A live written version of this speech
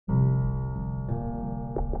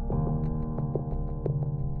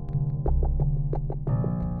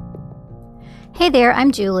Hey there,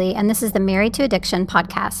 I'm Julie, and this is the Married to Addiction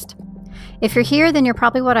podcast. If you're here, then you're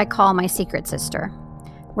probably what I call my secret sister.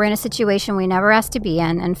 We're in a situation we never asked to be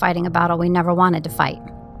in and fighting a battle we never wanted to fight.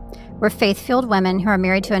 We're faith-filled women who are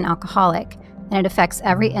married to an alcoholic, and it affects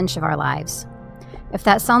every inch of our lives. If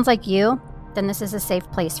that sounds like you, then this is a safe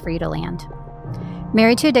place for you to land.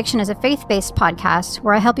 Married to Addiction is a faith-based podcast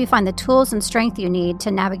where I help you find the tools and strength you need to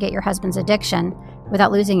navigate your husband's addiction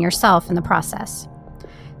without losing yourself in the process.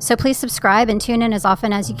 So please subscribe and tune in as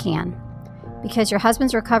often as you can, because your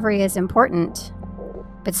husband's recovery is important,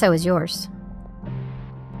 but so is yours.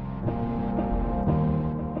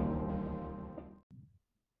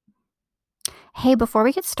 Hey, before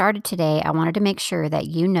we get started today, I wanted to make sure that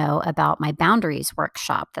you know about my Boundaries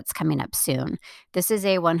workshop that's coming up soon. This is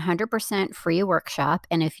a 100% free workshop,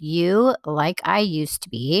 and if you, like I used to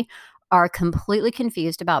be, are completely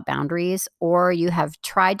confused about boundaries, or you have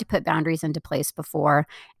tried to put boundaries into place before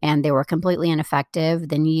and they were completely ineffective,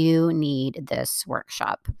 then you need this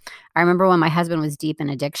workshop. I remember when my husband was deep in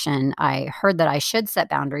addiction, I heard that I should set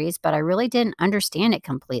boundaries, but I really didn't understand it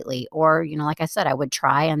completely. Or, like I said, I would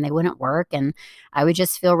try and they wouldn't work and I would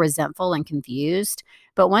just feel resentful and confused.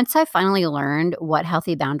 But once I finally learned what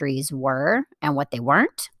healthy boundaries were and what they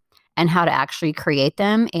weren't, and how to actually create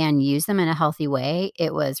them and use them in a healthy way,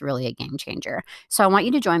 it was really a game changer. So I want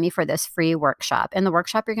you to join me for this free workshop. In the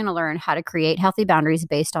workshop, you're going to learn how to create healthy boundaries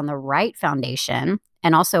based on the right foundation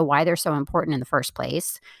and also why they're so important in the first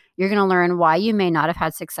place. You're going to learn why you may not have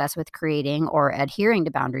had success with creating or adhering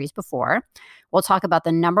to boundaries before. We'll talk about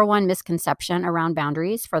the number one misconception around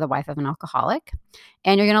boundaries for the wife of an alcoholic.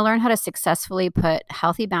 And you're going to learn how to successfully put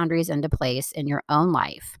healthy boundaries into place in your own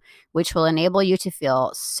life, which will enable you to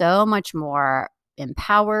feel so much more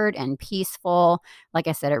empowered and peaceful. Like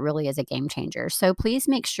I said, it really is a game changer. So please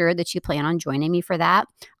make sure that you plan on joining me for that.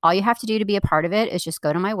 All you have to do to be a part of it is just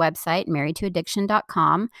go to my website,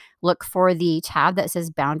 marriedtoaddiction.com, look for the tab that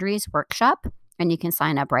says Boundaries Workshop, and you can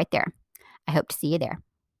sign up right there. I hope to see you there.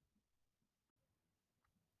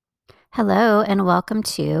 Hello, and welcome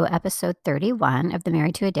to episode 31 of the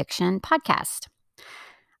Married to Addiction podcast.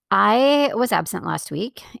 I was absent last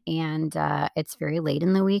week, and it's very late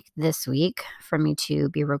in the week this week for me to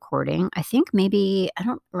be recording. I think maybe, I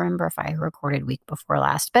don't remember if I recorded week before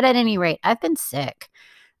last, but at any rate, I've been sick.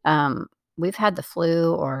 We've had the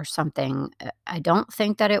flu or something. I don't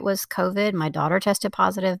think that it was COVID. My daughter tested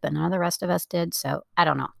positive, but none of the rest of us did, so I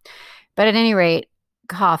don't know. But at any rate,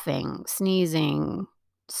 coughing, sneezing,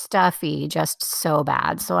 stuffy, just so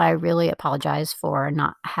bad. So I really apologize for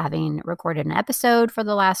not having recorded an episode for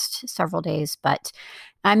the last several days, but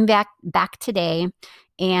I'm back today.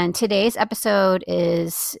 And today's episode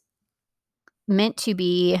is meant to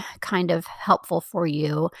be kind of helpful for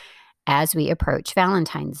you as we approach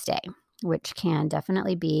Valentine's Day, which can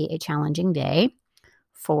definitely be a challenging day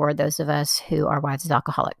for those of us who are wives of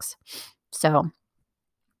alcoholics. So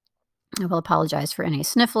I will apologize for any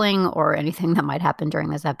sniffling or anything that might happen during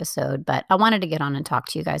this episode, but I wanted to get on and talk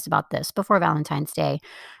to you guys about this before Valentine's Day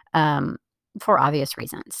for obvious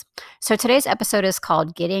reasons. So today's episode is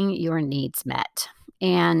called Getting Your Needs Met.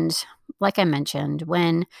 And like I mentioned,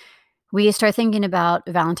 when we start thinking about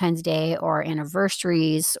Valentine's Day or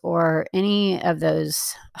anniversaries or any of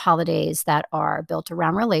those holidays that are built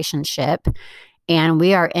around relationship, and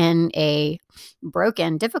we are in a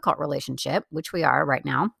broken, difficult relationship, which we are right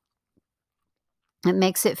now, it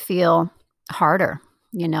makes it feel harder,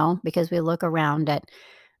 because we look around at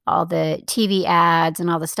all the TV ads and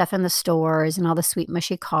all the stuff in the stores and all the sweet,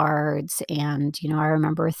 mushy cards. And, I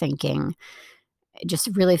remember thinking, just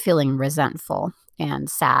really feeling resentful and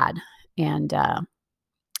sad. And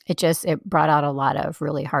it brought out a lot of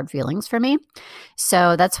really hard feelings for me.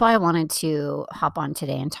 So that's why I wanted to hop on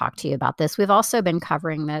today and talk to you about this. We've also been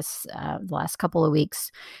covering this the last couple of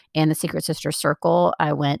weeks in the Secret Sister Circle.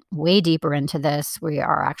 I went way deeper into this. We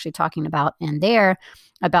are actually talking about in there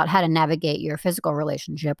about how to navigate your physical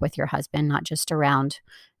relationship with your husband, not just around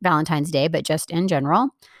Valentine's Day, but just in general.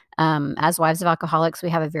 As wives of alcoholics, we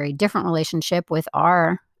have a very different relationship with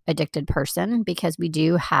our addicted person because we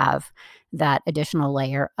do have that additional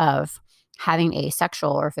layer of having a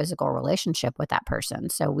sexual or physical relationship with that person.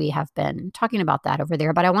 So we have been talking about that over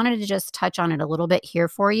there, but I wanted to just touch on it a little bit here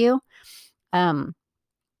for you to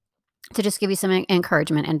just give you some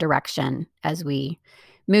encouragement and direction as we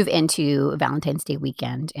move into Valentine's Day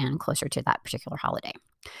weekend and closer to that particular holiday.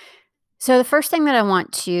 So the first thing that I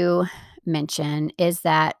want to mention is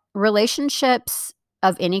that relationships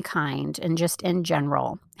of any kind and just in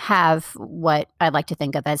general have what I like to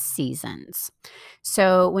think of as seasons.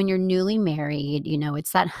 So when you're newly married,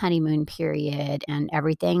 it's that honeymoon period and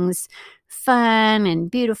everything's fun and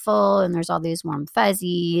beautiful and there's all these warm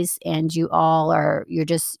fuzzies and you're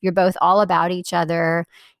both all about each other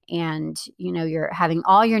and you're having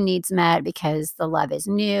all your needs met because the love is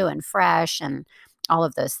new and fresh and all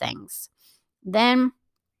of those things. Then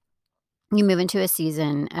you move into a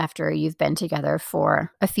season after you've been together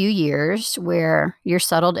for a few years where you're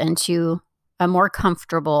settled into a more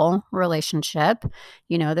comfortable relationship.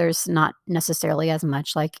 There's not necessarily as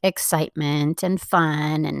much like excitement and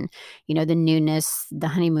fun and, the newness, the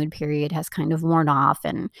honeymoon period has kind of worn off.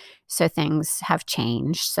 And so things have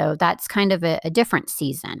changed. So that's kind of a different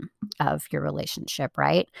season of your relationship,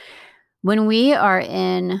 right? When we are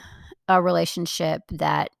in a relationship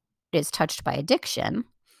that is touched by addiction,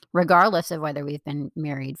 regardless of whether we've been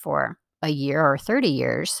married for a year or 30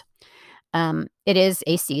 years, it is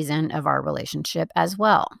a season of our relationship as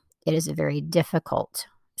well. It is a very difficult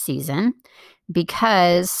season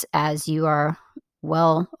because, as you are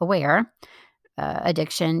well aware,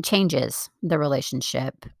 addiction changes the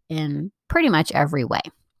relationship in pretty much every way.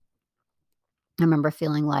 I remember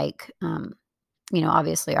feeling like,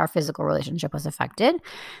 obviously our physical relationship was affected.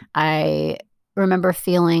 I remember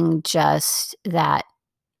feeling just that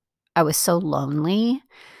I was so lonely.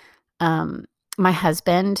 My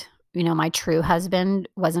husband, my true husband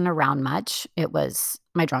wasn't around much. It was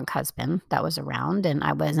my drunk husband that was around, and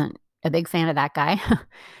I wasn't a big fan of that guy.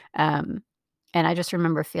 And I just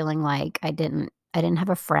remember feeling like I didn't have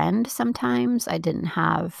a friend sometimes. I didn't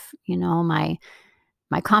have,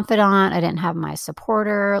 my confidant. I didn't have my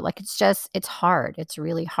supporter. Like it's hard. It's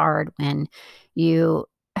really hard when you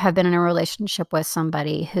have been in a relationship with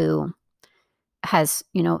somebody who has,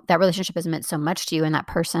 that relationship has meant so much to you and that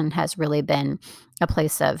person has really been a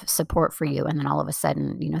place of support for you. And then all of a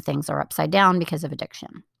sudden, things are upside down because of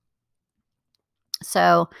addiction.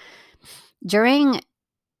 So during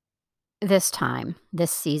this time,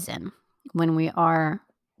 this season, when we are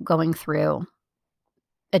going through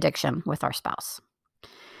addiction with our spouse,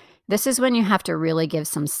 this is when you have to really give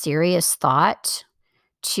some serious thought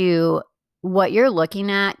to what you're looking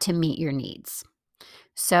at to meet your needs.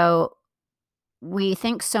 So we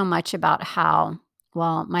think so much about how,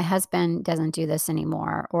 well, my husband doesn't do this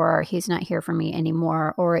anymore, or he's not here for me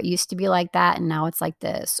anymore, or it used to be like that and now it's like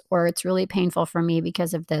this, or it's really painful for me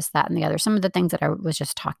because of this, that, and the other. Some of the things that I was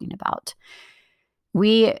just talking about.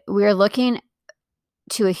 We are looking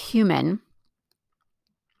to a human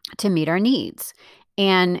to meet our needs.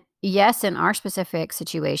 And yes, in our specific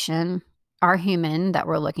situation, our human that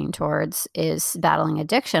we're looking towards is battling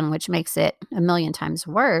addiction, which makes it a million times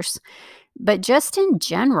worse. But just in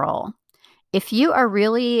general, if you are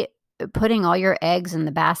really putting all your eggs in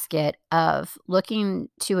the basket of looking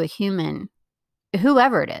to a human,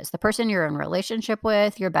 whoever it is, the person you're in relationship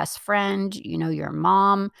with, your best friend, your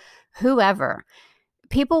mom, whoever,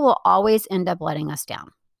 people will always end up letting us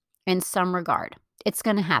down in some regard. It's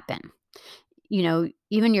going to happen.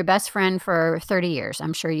 Even your best friend for 30 years,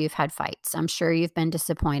 I'm sure you've had fights. I'm sure you've been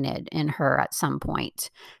disappointed in her at some point.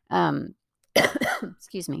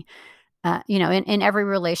 Excuse me. In every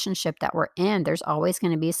relationship that we're in, there's always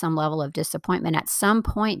going to be some level of disappointment at some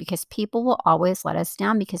point because people will always let us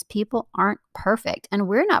down because people aren't perfect. And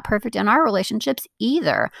we're not perfect in our relationships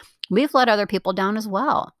either. We've let other people down as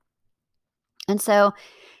well. And so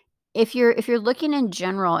if you're looking in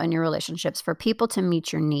general in your relationships for people to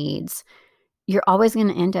meet your needs, you're always going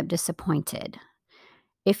to end up disappointed.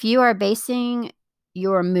 If you are basing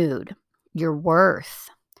your mood, your worth,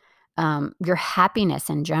 your happiness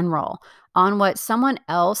in general on what someone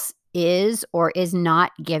else is or is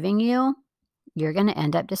not giving you, you're going to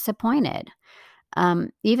end up disappointed.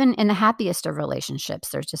 Even in the happiest of relationships,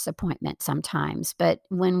 there's disappointment sometimes. But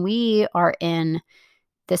when we are in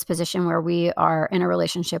this position where we are in a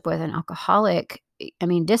relationship with an alcoholic,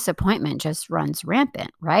 disappointment just runs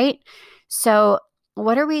rampant, right? So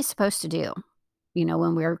what are we supposed to do?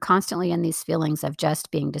 When we're constantly in these feelings of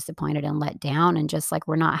just being disappointed and let down and just like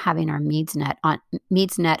we're not having our needs met,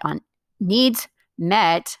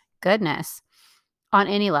 goodness, on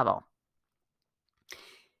any level.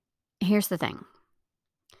 Here's the thing.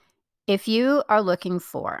 If you are looking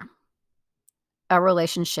for a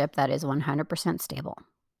relationship that is 100% stable,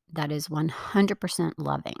 that is 100%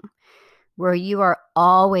 loving, where you are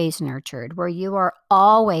always nurtured, where you are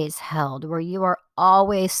always held, where you are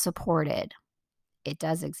always supported, it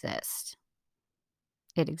does exist.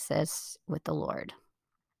 It exists with the Lord.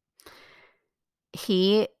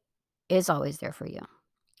 He is always there for you.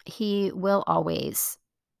 He will always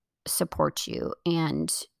support you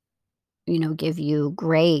and, give you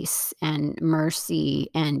grace and mercy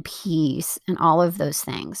and peace and all of those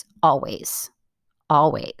things. Always.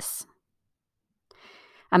 Always.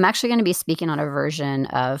 I'm actually going to be speaking on a version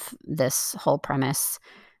of this whole premise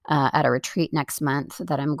at a retreat next month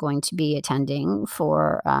that I'm going to be attending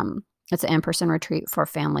for. It's an in-person retreat for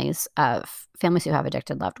families who have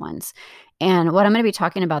addicted loved ones. And what I'm going to be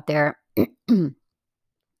talking about there,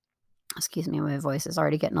 excuse me, my voice is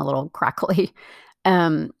already getting a little crackly,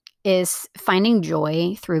 is finding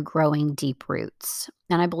joy through growing deep roots.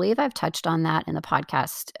 And I believe I've touched on that in the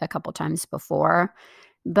podcast a couple times before,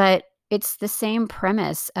 but it's the same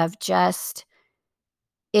premise of just,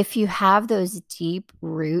 if you have those deep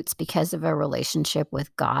roots because of a relationship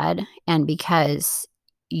with God and because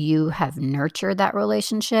you have nurtured that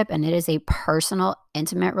relationship and it is a personal,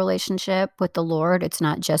 intimate relationship with the Lord. It's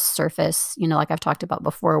not just surface, like I've talked about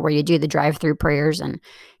before, where you do the drive-through prayers and,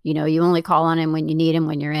 you only call on him when you need him,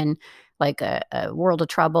 when you're in like a world of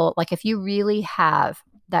trouble. Like if you really have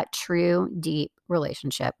that true, deep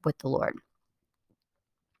relationship with the Lord,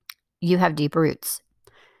 you have deep roots.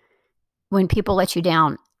 When people let you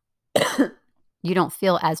down, you don't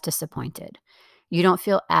feel as disappointed. You don't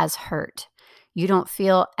feel as hurt. You don't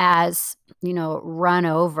feel as, run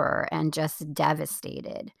over and just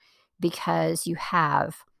devastated because you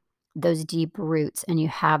have those deep roots and you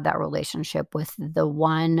have that relationship with the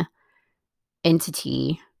one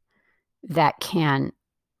entity that can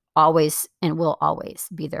always and will always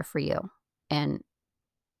be there for you and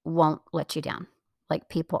won't let you down, like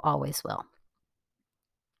people always will.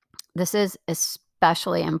 This is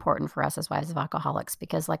especially important for us as wives of alcoholics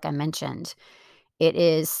because, like I mentioned, it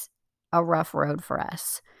is a rough road for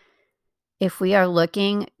us. If we are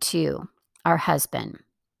looking to our husband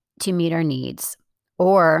to meet our needs,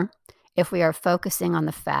 or if we are focusing on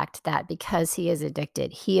the fact that because he is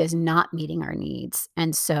addicted, he is not meeting our needs,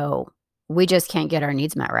 and so we just can't get our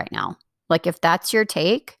needs met right now. Like if that's your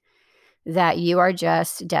take, that you are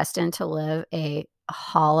just destined to live a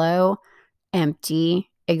hollow, empty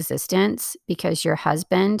existence because your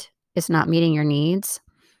husband is not meeting your needs,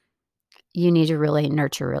 you need to really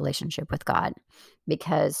nurture a relationship with God,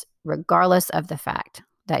 because regardless of the fact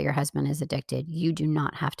that your husband is addicted, you do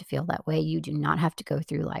not have to feel that way. You do not have to go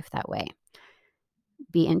through life that way.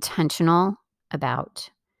 Be intentional about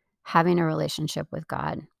having a relationship with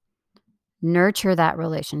God. Nurture that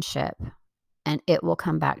relationship, and it will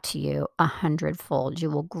come back to you 100-fold. You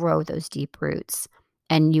will grow those deep roots,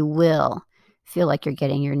 and you will feel like you're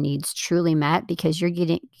getting your needs truly met because you're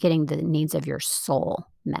getting the needs of your soul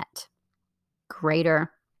met.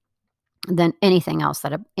 Greater than anything else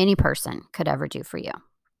that any person could ever do for you.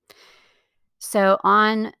 So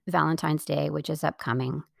on Valentine's Day, which is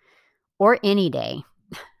upcoming, or any day,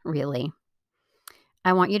 really,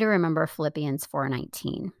 I want you to remember Philippians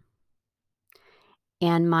 4:19.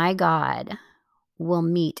 And my God will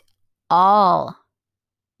meet all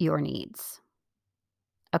your needs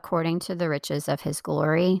according to the riches of his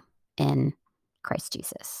glory in Christ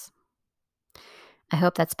Jesus. I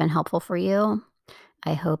hope that's been helpful for you.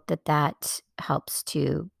 I hope that helps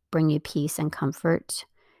to bring you peace and comfort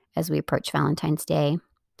as we approach Valentine's Day.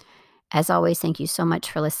 As always, thank you so much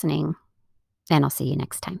for listening, and I'll see you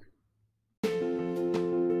next time.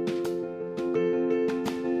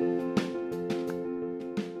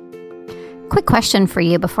 Quick question for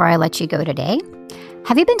you before I let you go today.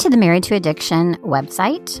 Have you been to the Married to Addiction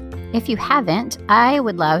website? If you haven't, I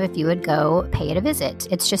would love if you would go pay it a visit.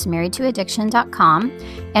 It's just marriedtoaddiction.com.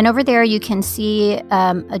 And over there, you can see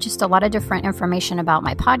just a lot of different information about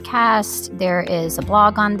my podcast. There is a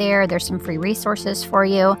blog on there. There's some free resources for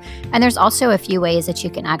you. And there's also a few ways that you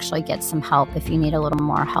can actually get some help if you need a little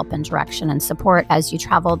more help and direction and support as you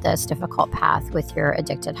travel this difficult path with your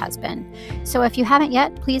addicted husband. So if you haven't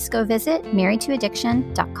yet, please go visit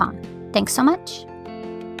marriedtoaddiction.com. Thanks so much.